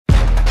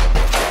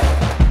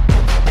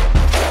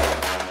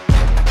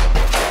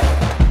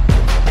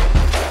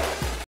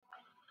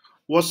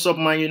What's up,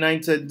 Man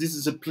United? This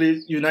is a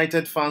place,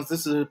 United fans.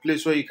 This is a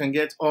place where you can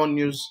get all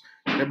news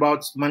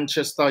about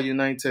Manchester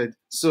United.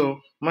 So,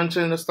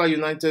 Manchester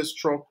United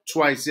struck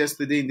twice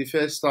yesterday in the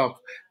first half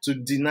to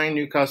deny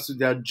Newcastle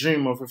their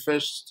dream of a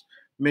first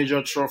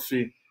major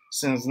trophy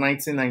since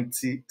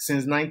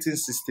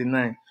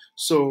 1969.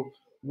 So,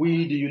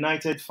 we, the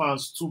United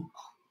fans,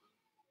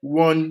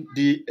 won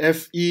the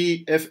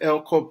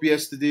FEFL Cup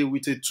yesterday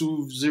with a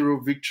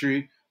 2-0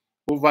 victory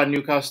over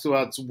Newcastle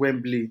at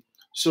Wembley.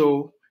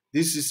 So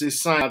this is a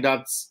sign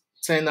that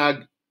Ten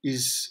Hag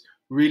is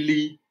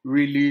really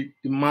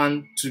the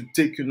man to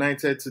take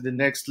United to the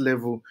next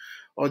level.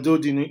 Although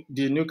the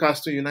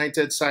Newcastle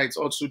United side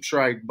also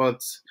tried,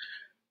 but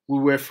we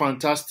were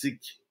fantastic.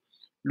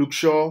 Luke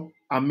Shaw,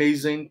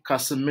 amazing.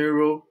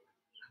 Casemiro,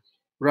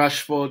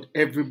 Rashford,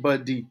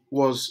 everybody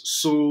was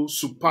so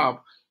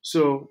superb.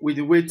 So with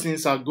the way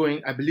things are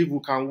going, I believe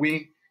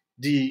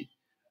the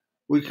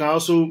we can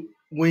also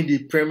win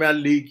the Premier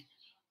League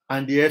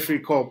and the FA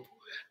Cup,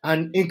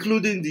 and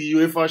including the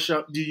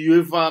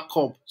UEFA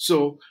Cup.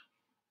 So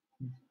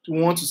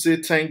we want to say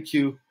thank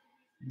you.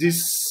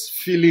 This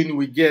feeling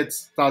we get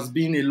has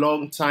been a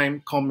long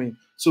time coming.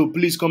 So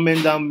please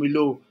comment down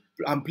below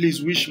and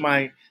please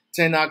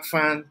Ten Hag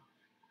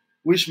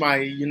wish my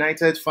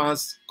United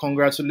fans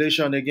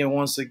congratulations again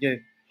once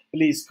again.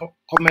 Please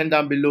comment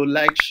down below,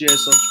 like, share,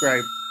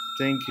 subscribe.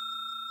 Thank you.